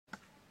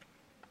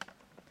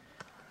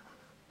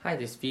Hi,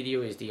 this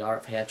video is the art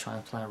of hair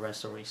transplant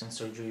restoration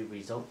surgery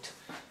result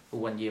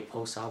 1 year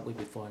post-op with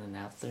before and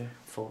after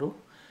photo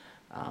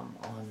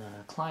on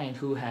a client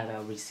who had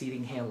a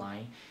receding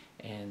hairline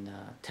and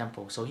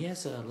temple. So he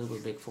has a little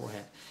big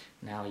forehead.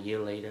 Now a year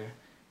later,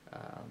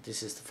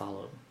 this is the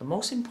follow-up. The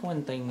most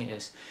important thing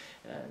is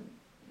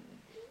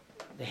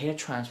the hair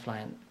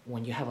transplant,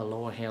 when you have a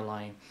lower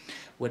hairline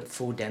with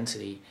full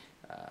density,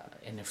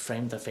 and it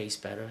frame the face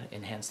better,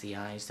 enhance the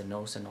eyes, the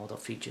nose, and all the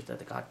features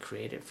that God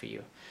created for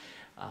you.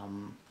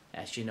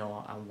 As you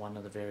know, I'm one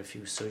of the very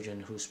few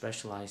surgeons who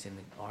specialize in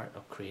the art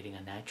of creating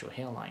a natural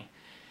hairline.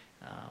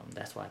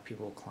 That's why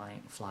people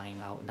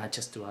flying out, not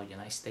just throughout the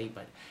United States,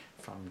 but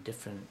from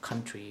different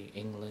countries,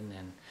 England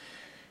and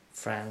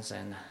France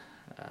and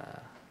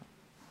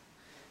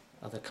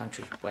other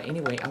countries. But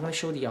anyway, I'm going to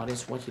show the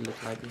audience what he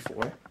looked like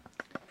before.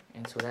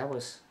 And so that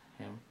was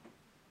him.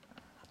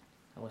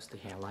 That was the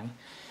hairline.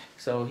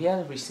 So he had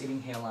a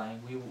receding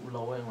hairline. We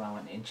lower around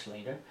an inch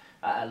later,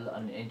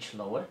 an inch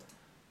lower.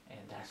 And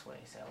that's where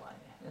his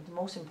hairline is. And the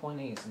most important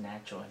thing is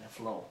natural and the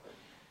flow.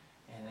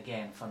 And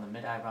again, from the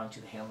mid eyebrow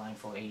to the hairline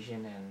for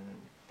Asian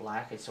and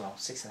black, it's around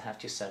 6.5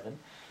 to 7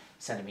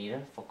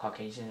 centimeter. For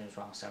Caucasian, it's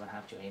around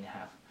 7.5 to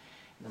 8.5.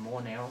 The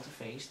more narrow the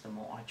face, the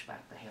more arched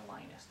back the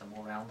hairline is. The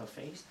more round the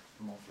face,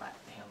 the more flat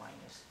the hairline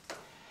is.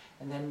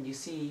 And then you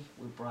see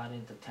we brought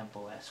in the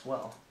temple as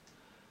well.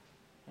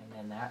 And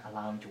then that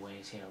allowed him to wear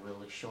his hair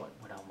really short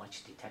without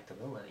much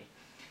detectability.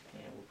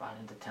 And we brought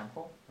in the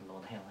temple and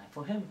lower the hairline.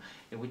 For him,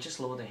 if we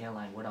just lower the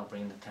hairline without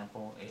bringing the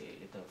temple,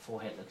 the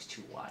forehead looks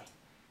too wide.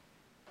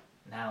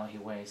 Now he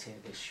wears his hair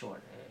this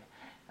short.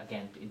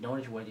 Again, in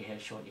order to wear your hair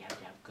short, you have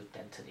to have good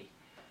density.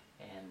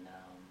 And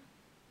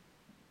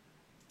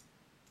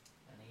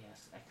he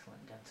has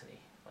excellent density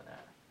for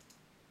that.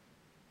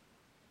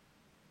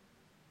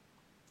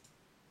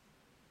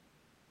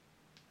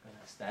 And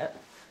that's that.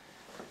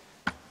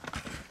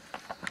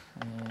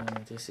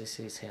 And this is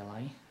his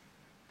hairline.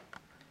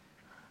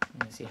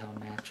 You see how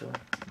natural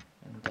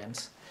and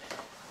dense.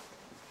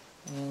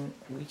 And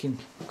we can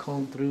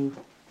comb through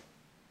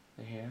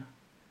the hair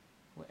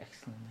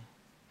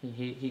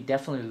excellently. He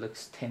definitely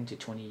looks 10 to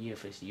 20 years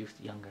for his youth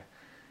younger.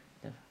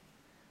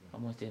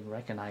 Almost didn't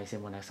recognize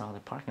him when I saw him in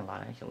the parking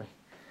lot actually.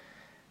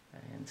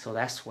 And so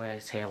that's where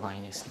his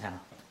hairline is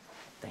now.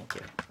 Thank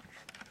you.